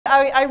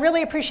I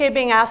really appreciate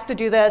being asked to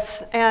do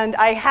this, and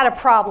I had a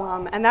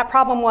problem, and that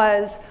problem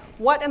was,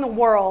 what in the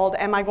world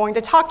am I going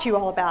to talk to you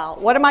all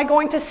about? What am I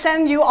going to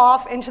send you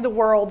off into the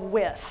world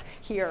with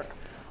here?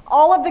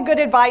 All of the good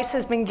advice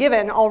has been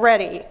given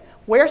already.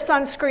 Wear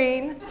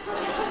sunscreen,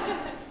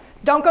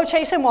 don't go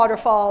chasing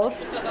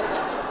waterfalls,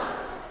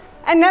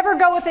 and never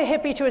go with a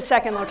hippie to a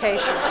second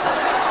location.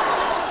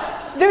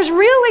 There's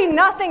really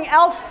nothing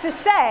else to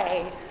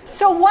say,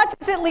 so what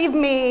does it leave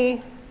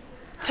me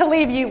to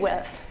leave you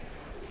with?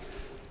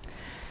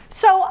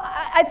 So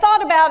I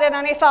thought about it,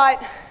 and I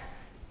thought,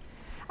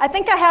 I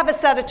think I have a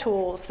set of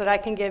tools that I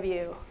can give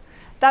you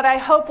that I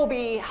hope will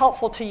be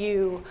helpful to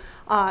you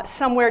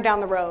somewhere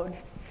down the road.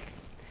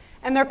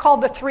 And they're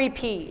called the 3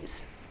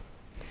 Ps.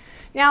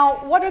 Now,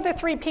 what are the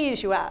 3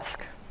 Ps, you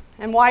ask?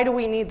 And why do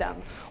we need them?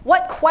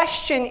 What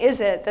question is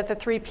it that the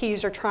 3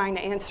 Ps are trying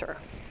to answer?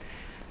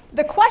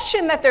 The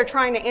question that they're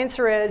trying to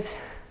answer is,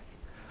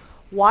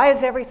 why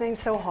is everything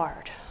so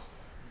hard?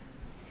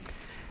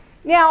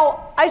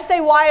 Now, I say,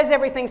 why is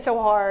everything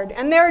so hard?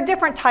 And there are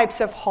different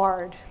types of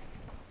hard.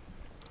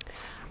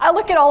 I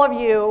look at all of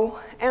you,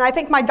 and I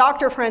think my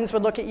doctor friends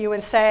would look at you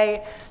and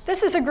say,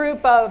 this is a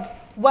group of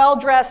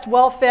well-dressed,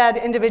 well-fed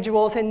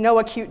individuals in no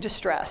acute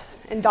distress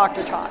in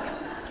doctor talk.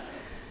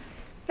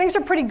 Things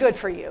are pretty good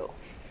for you.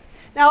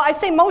 Now, I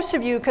say most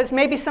of you because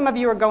maybe some of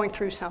you are going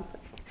through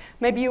something.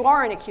 Maybe you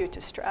are in acute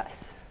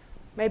distress.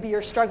 Maybe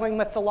you're struggling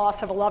with the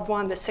loss of a loved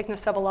one, the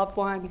sickness of a loved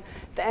one,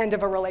 the end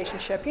of a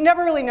relationship. You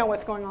never really know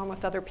what's going on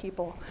with other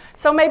people.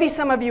 So maybe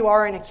some of you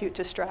are in acute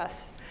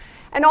distress.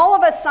 And all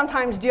of us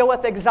sometimes deal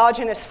with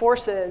exogenous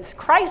forces,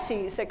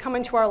 crises that come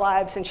into our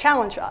lives and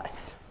challenge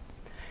us.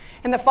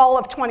 In the fall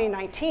of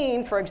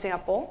 2019, for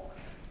example,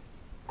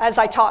 as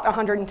I taught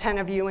 110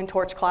 of you in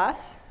torch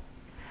class,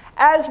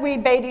 as we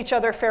bade each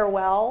other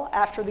farewell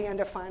after the end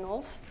of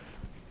finals,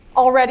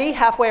 already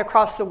halfway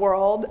across the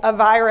world, a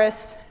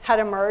virus had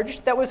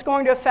emerged that was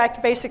going to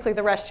affect basically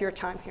the rest of your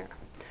time here.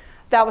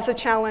 That was a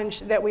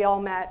challenge that we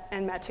all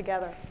met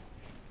together.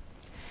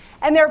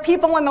 And there are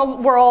people in the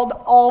world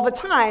all the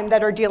time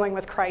that are dealing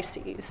with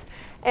crises.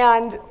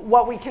 And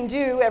what we can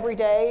do every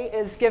day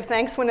is give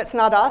thanks when it's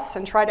not us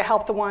and try to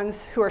help the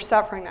ones who are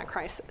suffering that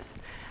crisis.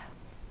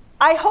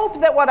 I hope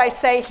that what I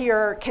say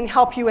here can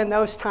help you in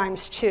those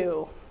times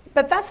too.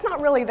 But that's not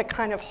really the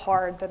kind of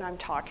hard that I'm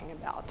talking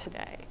about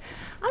today.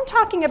 I'm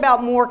talking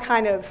about more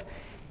kind of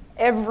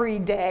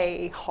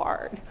everyday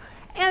hard.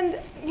 And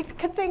you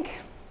could think,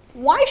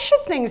 why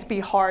should things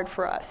be hard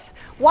for us?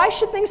 Why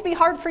should things be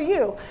hard for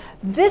you?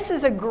 This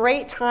is a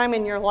great time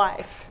in your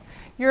life.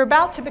 You're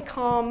about to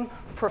become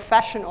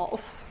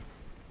professionals.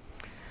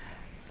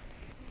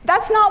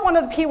 That's not one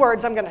of the P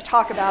words I'm going to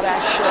talk about,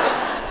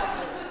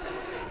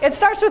 actually. It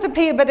starts with a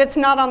P, but it's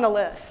not on the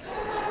list.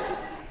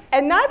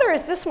 And neither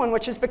is this one,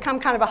 which has become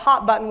kind of a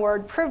hot button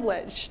word,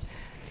 privileged.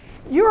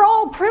 You're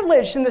all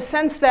privileged in the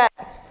sense that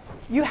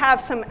you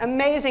have some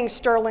amazing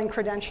sterling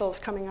credentials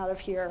coming out of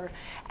here,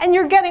 and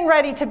you're getting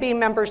ready to be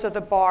members of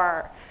the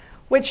bar,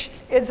 which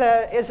is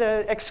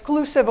an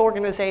exclusive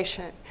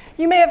organization.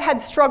 You may have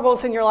had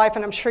struggles in your life,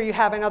 and I'm sure you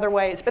have in other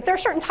ways, but there are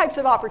certain types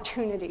of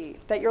opportunity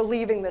that you're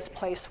leaving this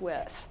place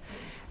with.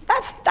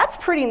 That's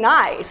pretty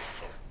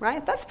nice,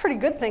 right? That's a pretty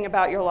good thing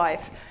about your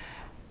life.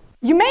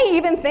 You may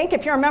even think,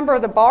 if you're a member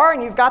of the bar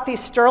and you've got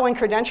these sterling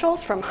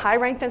credentials from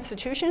high-ranked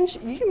institutions,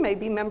 you may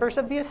be members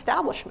of the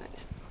establishment.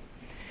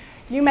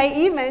 You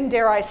may even,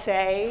 dare I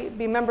say,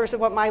 be members of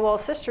what my little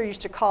sister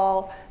used to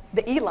call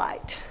the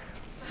elite.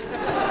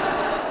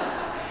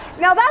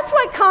 Now that's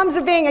what comes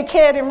of being a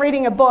kid and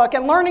reading a book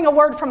and learning a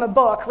word from a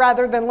book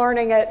rather than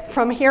learning it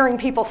from hearing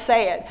people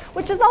say it,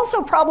 which is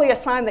also probably a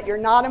sign that you're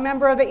not a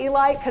member of the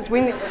elite, because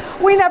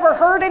we never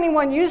heard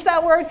anyone use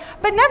that word,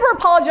 but never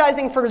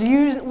apologizing for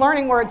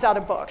learning words out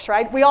of books,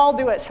 right? We all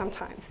do it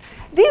sometimes.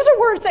 These are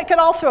words that could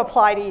also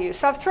apply to you,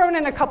 so I've thrown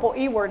in a couple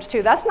E words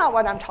too. That's not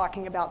what I'm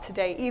talking about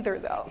today either,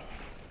 though.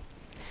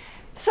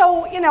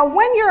 So,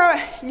 when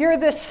you're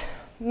this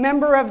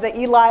member of the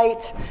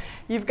elite,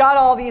 you've got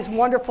all these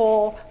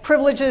wonderful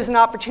privileges and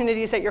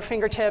opportunities at your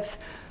fingertips,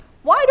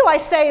 why do I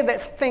say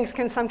that things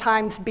can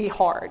sometimes be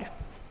hard?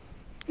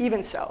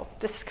 Even so,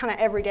 this is kind of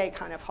everyday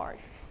kind of hard.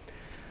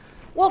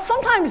 Well,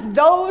 sometimes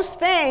those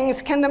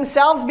things can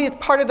themselves be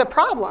part of the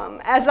problem.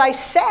 As I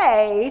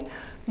say,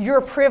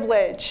 you're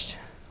privileged,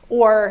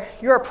 or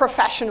you're a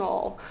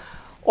professional,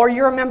 or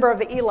you're a member of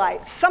the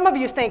elite. Some of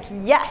you think,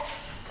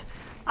 yes,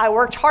 I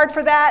worked hard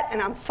for that,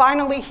 and I'm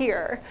finally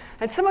here.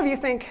 And some of you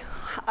think,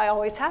 I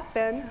always have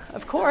been,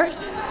 of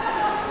course.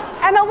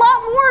 And a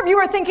lot more of you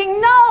are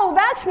thinking, no,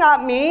 that's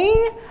not me.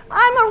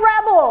 I'm a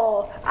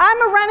rebel.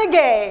 I'm a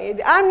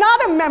renegade. I'm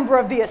not a member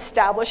of the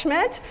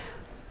establishment.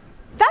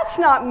 That's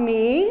not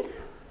me.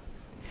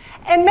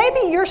 And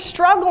maybe you're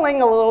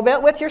struggling a little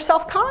bit with your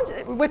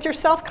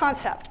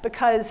self-concept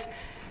because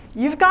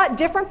you've got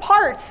different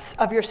parts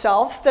of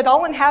yourself that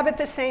all inhabit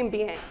the same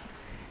being.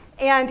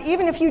 And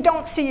even if you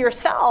don't see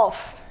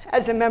yourself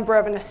as a member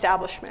of an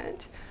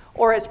establishment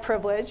or as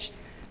privileged,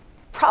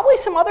 probably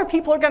some other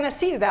people are going to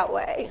see you that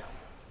way.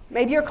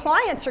 Maybe your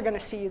clients are going to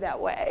see you that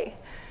way.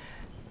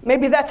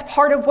 Maybe that's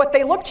part of what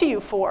they look to you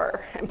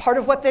for and part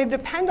of what they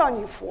depend on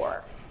you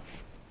for.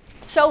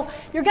 So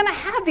you're going to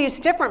have these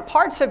different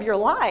parts of your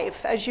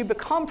life as you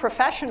become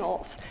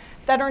professionals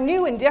that are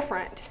new and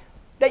different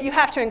that you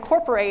have to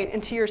incorporate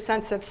into your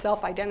sense of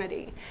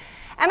self-identity.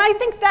 And I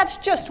think that's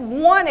just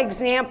one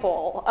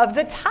example of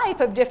the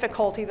type of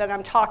difficulty that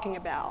I'm talking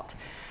about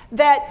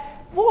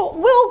that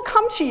will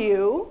come to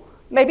you,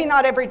 maybe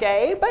not every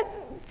day, but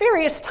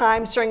various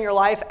times during your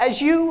life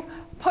as you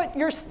put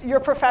your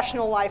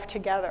professional life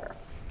together.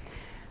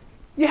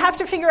 You have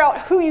to figure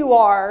out who you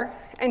are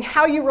and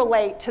how you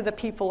relate to the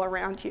people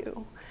around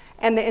you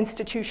and the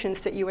institutions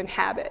that you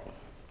inhabit.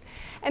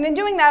 And in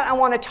doing that, I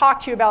want to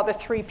talk to you about the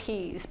 3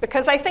 Ps,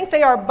 because I think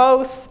they are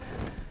both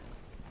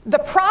the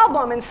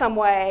problem in some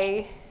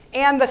way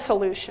and the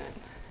solution.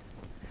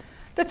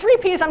 The 3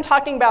 Ps I'm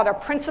talking about are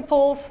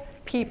principles,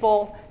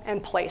 people,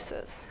 and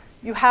places.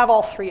 You have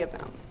all 3 of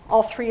them.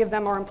 All 3 of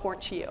them are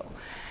important to you.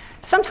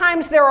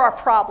 Sometimes they're our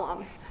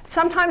problem.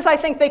 Sometimes I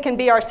think they can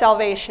be our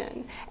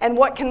salvation and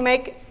what can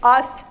make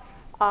us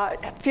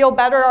feel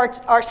better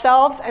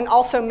ourselves and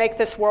also make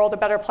this world a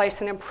better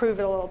place and improve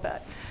it a little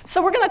bit.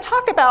 So we're going to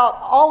talk about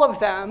all of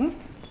them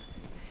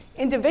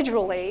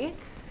individually,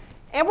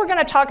 and we're going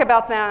to talk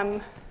about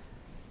them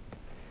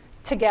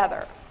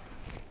together.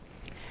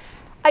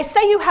 I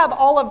say you have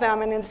all of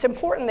them, and it's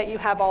important that you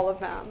have all of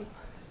them.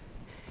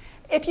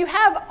 If you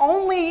have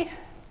only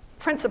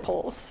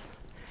principles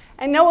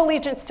and no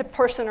allegiance to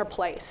person or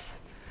place,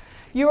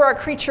 you are a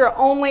creature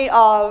only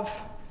of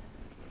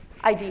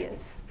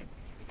ideas.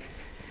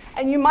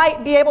 And you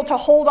might be able to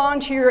hold on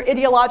to your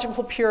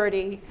ideological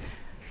purity,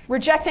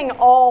 rejecting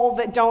all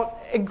that don't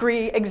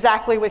agree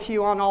exactly with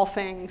you on all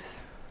things.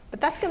 But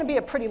that's going to be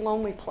a pretty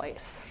lonely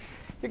place.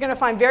 You're going to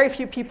find very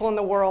few people in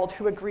the world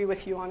who agree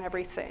with you on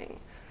everything.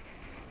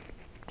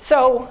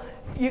 So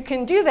you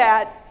can do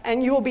that,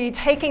 and you will be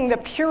taking the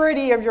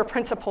purity of your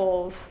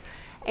principles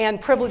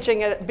and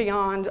privileging it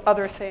beyond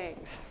other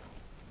things.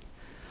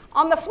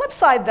 On the flip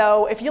side,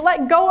 though, if you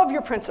let go of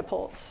your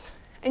principles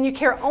and you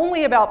care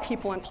only about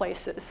people and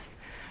places,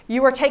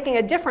 you are taking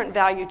a different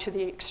value to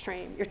the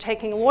extreme. You're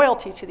taking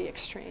loyalty to the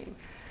extreme.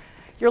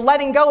 You're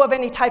letting go of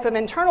any type of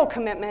internal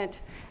commitment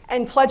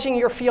and pledging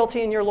your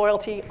fealty and your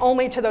loyalty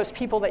only to those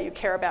people that you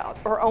care about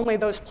or only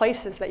those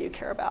places that you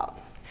care about.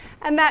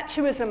 And that,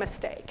 too, is a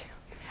mistake.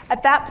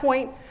 At that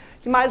point,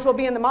 you might as well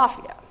be in the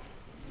mafia.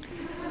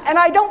 And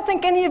I don't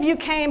think any of you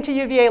came to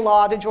UVA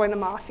Law to join the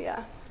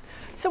mafia.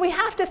 So we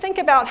have to think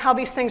about how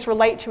these things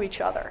relate to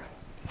each other,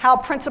 how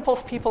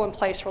principles, people, and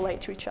place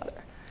relate to each other.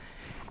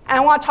 And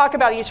I want to talk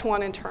about each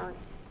one in turn.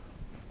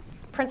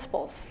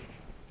 Principles.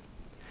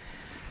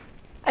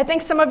 I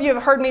think some of you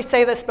have heard me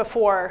say this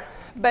before,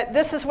 but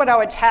this is what I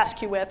would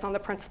task you with on the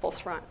principles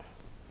front.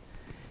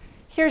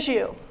 Here's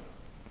you.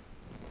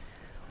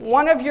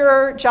 One of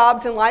your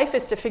jobs in life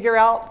is to figure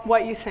out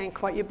what you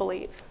think, what you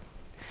believe.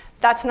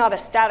 That's not a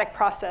static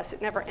process.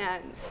 It never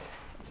ends.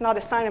 It's not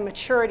a sign of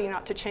maturity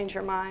not to change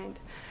your mind.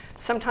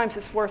 Sometimes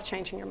it's worth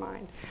changing your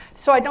mind.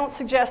 So I don't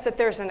suggest that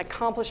there's an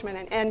accomplishment,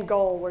 an end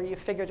goal where you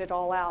figured it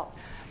all out.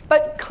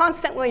 But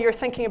constantly you're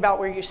thinking about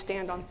where you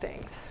stand on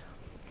things.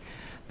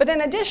 But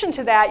in addition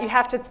to that, you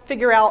have to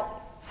figure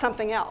out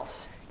something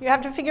else. You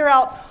have to figure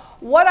out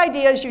what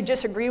ideas you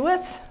disagree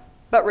with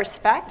but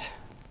respect,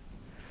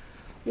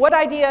 what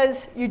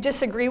ideas you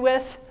disagree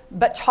with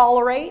but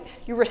tolerate.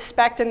 You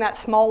respect in that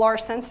small r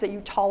sense that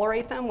you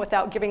tolerate them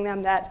without giving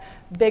them that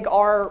big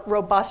R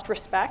robust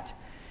respect.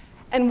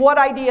 And what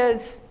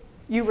ideas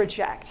you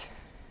reject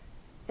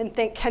and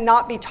think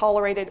cannot be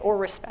tolerated or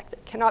respected,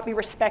 cannot be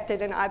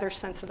respected in either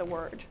sense of the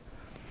word.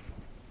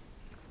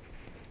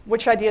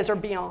 Which ideas are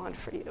beyond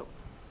for you.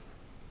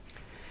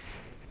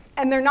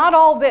 And they're not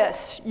all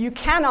this. You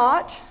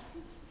cannot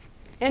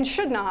and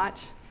should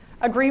not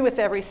agree with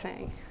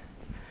everything.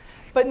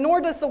 But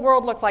nor does the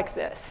world look like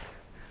this,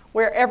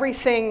 where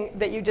everything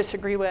that you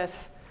disagree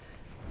with,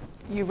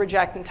 you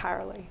reject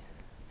entirely.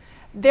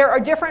 There are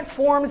different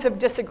forms of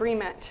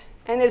disagreement,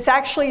 and it's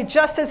actually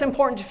just as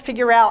important to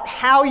figure out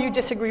how you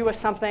disagree with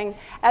something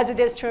as it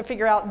is to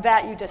figure out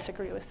that you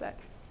disagree with it.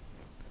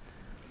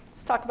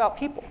 Let's talk about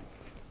people.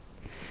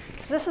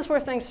 This is where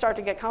things start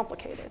to get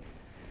complicated.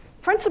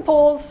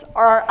 Principles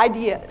are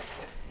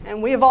ideas,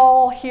 and we've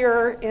all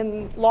here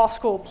in law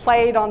school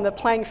played on the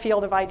playing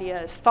field of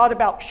ideas, thought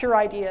about pure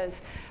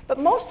ideas. But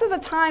most of the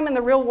time in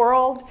the real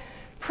world,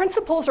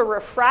 principles are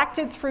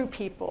refracted through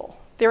people.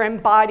 They're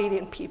embodied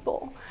in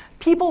people,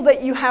 people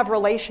that you have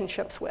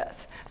relationships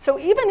with. So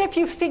even if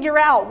you figure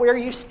out where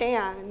you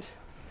stand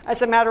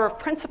as a matter of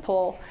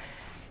principle,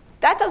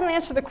 that doesn't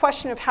answer the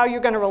question of how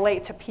you're going to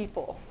relate to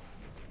people.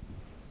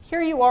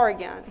 Here you are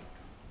again.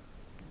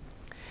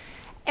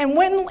 And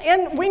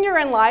when you're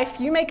in life,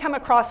 you may come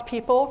across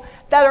people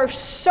that are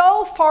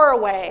so far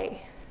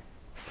away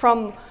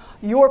from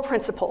your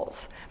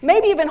principles,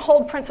 maybe even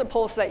hold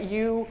principles that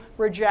you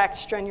reject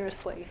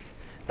strenuously,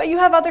 but you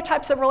have other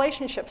types of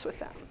relationships with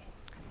them.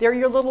 They're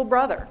your little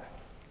brother.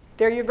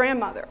 They're your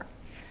grandmother.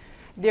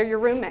 They're your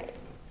roommate.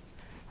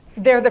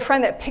 they're the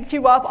friend that picked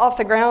you up off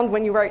the ground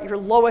when you were at your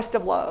lowest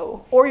of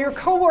low, or your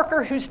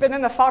coworker who's been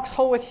in the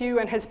foxhole with you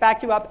and has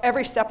backed you up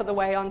every step of the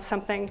way on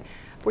something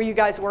where you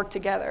guys work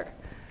together.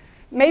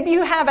 Maybe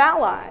you have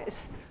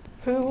allies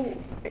who,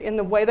 in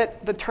the way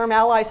that the term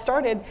ally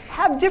started,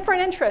 have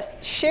different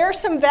interests, share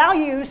some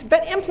values,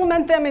 but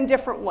implement them in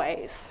different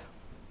ways.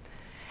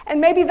 And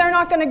maybe they're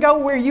not going to go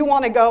where you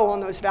want to go on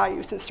those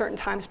values in certain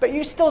times, but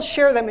you still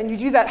share them and you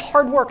do that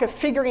hard work of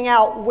figuring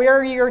out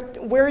where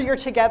you're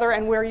together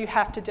and where you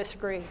have to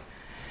disagree.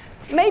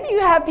 Maybe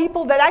you have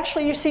people that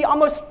actually you see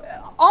almost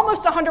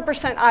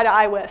 100% eye to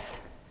eye with,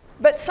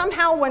 but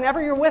somehow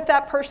whenever you're with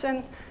that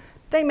person,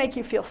 they make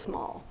you feel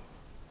small.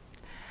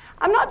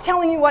 I'm not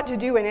telling you what to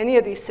do in any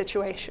of these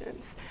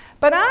situations,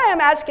 but I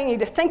am asking you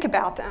to think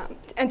about them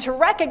and to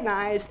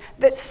recognize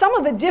that some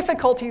of the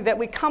difficulty that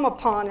we come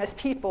upon as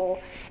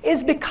people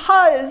is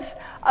because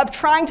of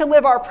trying to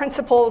live our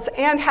principles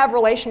and have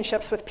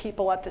relationships with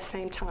people at the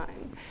same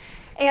time.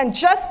 And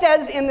just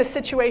as in the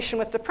situation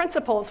with the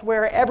principles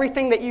where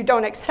everything that you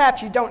don't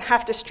accept, you don't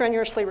have to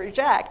strenuously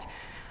reject,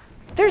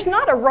 there's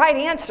not a right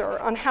answer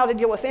on how to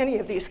deal with any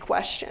of these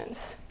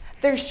questions.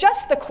 There's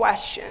just the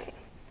question.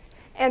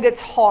 And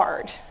it's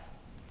hard.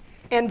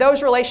 And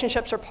those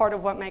relationships are part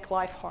of what make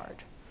life hard.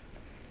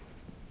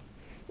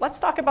 Let's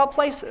talk about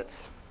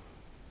places.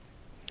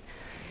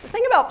 The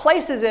thing about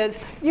places is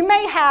you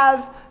may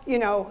have,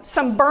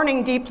 some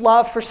burning deep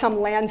love for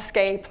some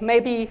landscape.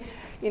 Maybe,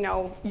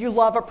 you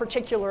love a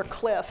particular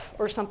cliff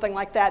or something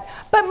like that.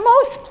 But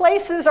most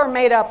places are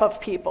made up of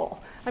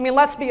people. I mean,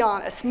 let's be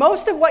honest.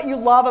 Most of what you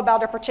love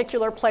about a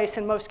particular place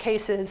in most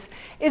cases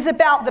is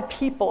about the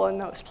people in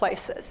those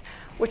places,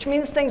 which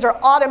means things are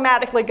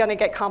automatically going to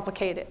get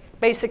complicated,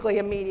 basically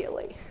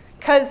immediately.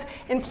 Because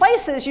in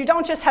places, you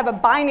don't just have a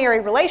binary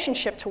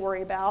relationship to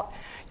worry about.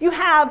 You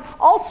have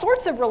all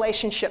sorts of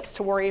relationships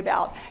to worry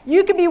about.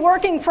 You could be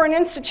working for an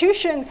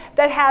institution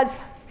that has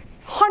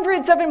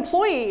hundreds of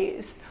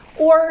employees,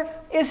 or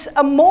is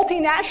a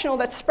multinational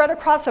that's spread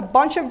across a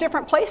bunch of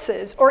different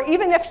places. Or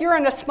even if you're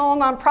in a small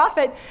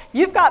nonprofit,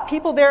 you've got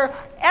people there,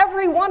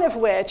 every one of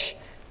which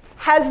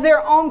has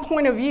their own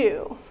point of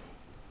view.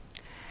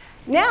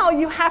 Now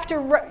you have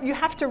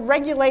to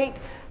regulate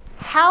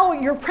how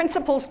your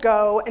principles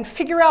go and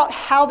figure out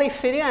how they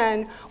fit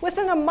in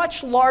within a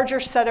much larger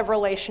set of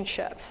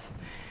relationships.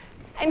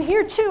 And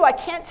here too, I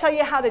can't tell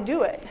you how to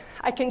do it.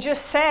 I can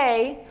just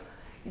say,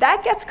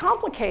 that gets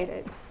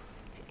complicated.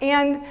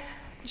 And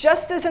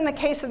just as in the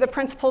case of the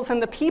principles and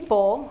the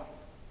people,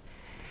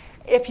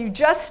 if you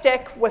just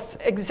stick with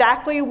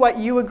exactly what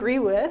you agree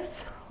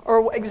with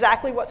or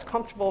exactly what's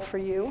comfortable for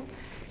you,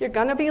 you're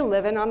going to be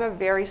living on a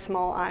very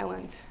small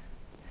island.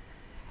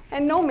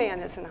 And no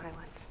man is an island.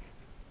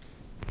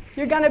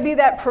 You're going to be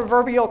that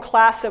proverbial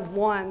class of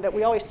one that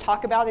we always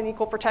talk about in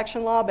equal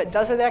protection law, but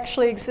does it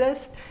actually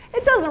exist?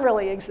 It doesn't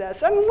really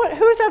exist. I mean,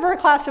 who's ever a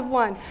class of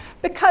one?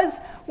 Because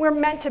we're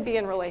meant to be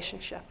in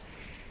relationships.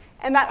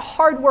 And that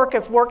hard work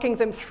of working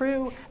them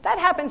through, that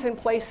happens in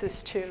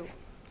places too.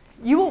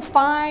 You will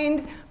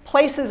find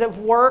places of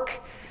work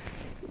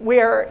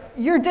where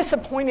you're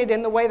disappointed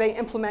in the way they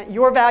implement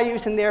your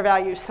values and their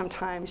values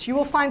sometimes. You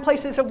will find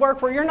places of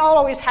work where you're not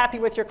always happy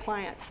with your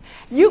clients.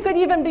 You could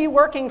even be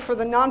working for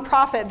the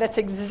nonprofit that's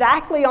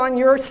exactly on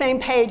your same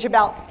page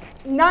about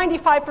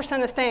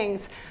 95% of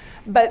things,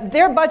 but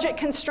their budget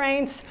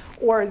constraints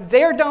or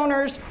their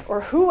donors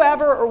or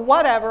whoever or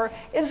whatever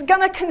is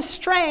going to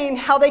constrain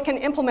how they can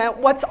implement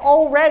what's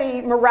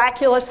already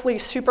miraculously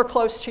super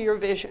close to your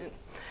vision.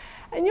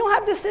 And you'll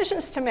have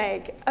decisions to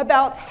make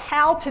about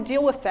how to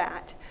deal with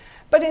that.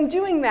 But in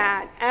doing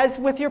that, as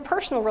with your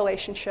personal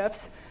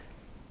relationships,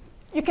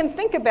 you can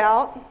think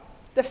about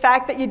the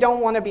fact that you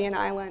don't want to be an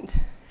island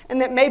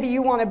and that maybe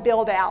you want to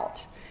build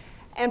out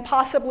and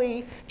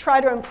possibly try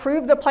to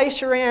improve the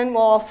place you're in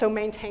while also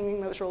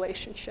maintaining those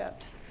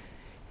relationships.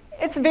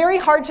 It's very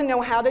hard to know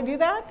how to do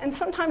that, and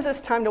sometimes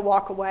it's time to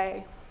walk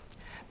away.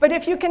 But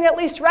if you can at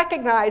least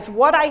recognize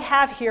what I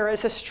have here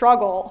is a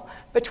struggle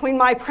between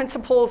my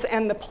principles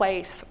and the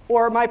place,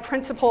 or my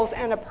principles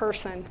and a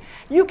person,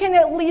 you can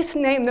at least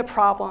name the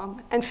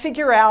problem and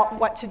figure out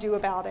what to do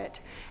about it.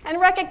 And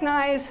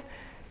recognize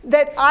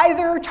that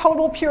either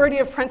total purity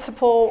of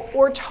principle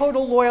or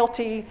total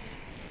loyalty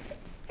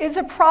is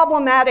a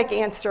problematic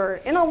answer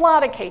in a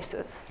lot of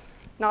cases.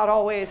 Not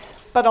always,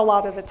 but a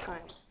lot of the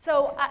time.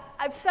 So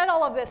I've said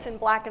all of this in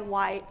black and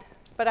white,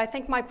 but I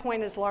think my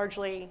point is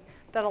largely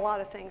that a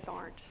lot of things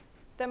aren't,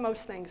 that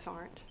most things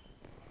aren't.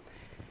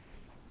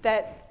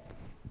 That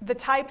the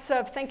types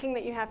of thinking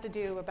that you have to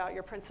do about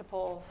your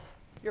principles,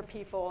 your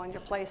people, and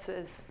your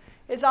places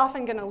is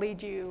often going to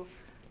lead you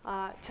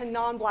to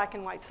non-black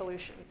and white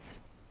solutions.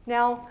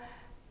 Now,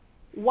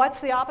 what's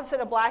the opposite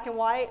of black and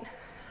white?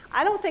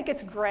 I don't think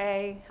it's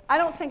gray. I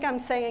don't think I'm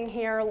saying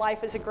here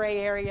life is a gray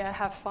area,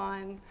 have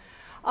fun.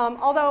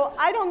 Although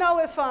I don't know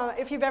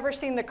if you've ever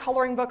seen the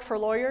coloring book for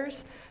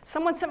lawyers.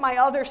 Someone sent my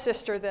other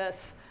sister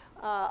this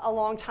a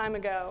long time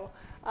ago.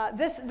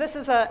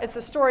 It's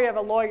the story of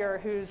a lawyer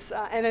who's,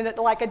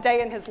 like a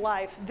day in his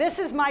life. This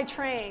is my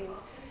train.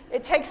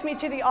 It takes me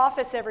to the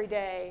office every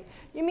day.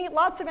 You meet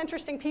lots of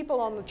interesting people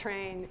on the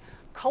train.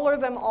 Color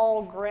them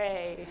all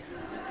gray.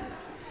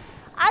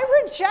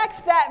 I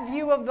reject that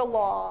view of the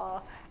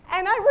law,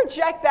 and I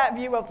reject that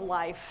view of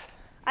life.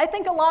 I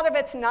think a lot of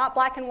it's not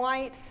black and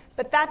white,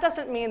 but that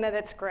doesn't mean that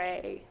it's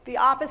gray. The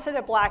opposite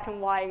of black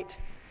and white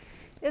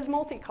is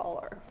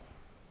multicolor.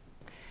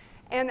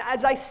 And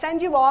as I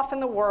send you off in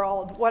the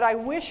world, what I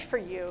wish for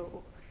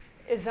you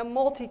is a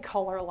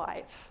multicolor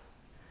life,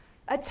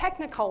 a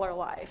technicolor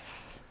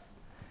life,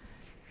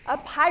 a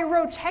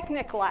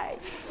pyrotechnic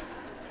life.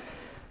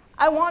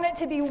 I want it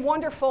to be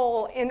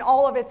wonderful in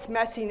all of its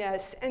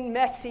messiness and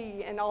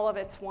messy in all of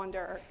its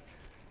wonder.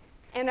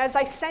 And as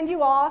I send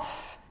you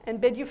off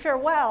and bid you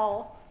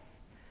farewell,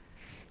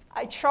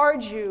 I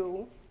charge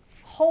you,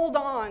 hold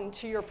on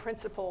to your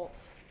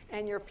principles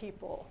and your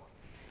people.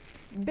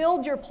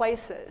 Build your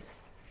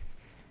places.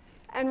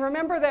 And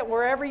remember that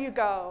wherever you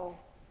go,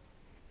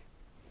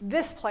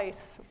 this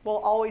place will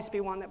always be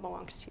one that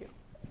belongs to you.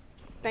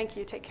 Thank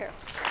you. Take care.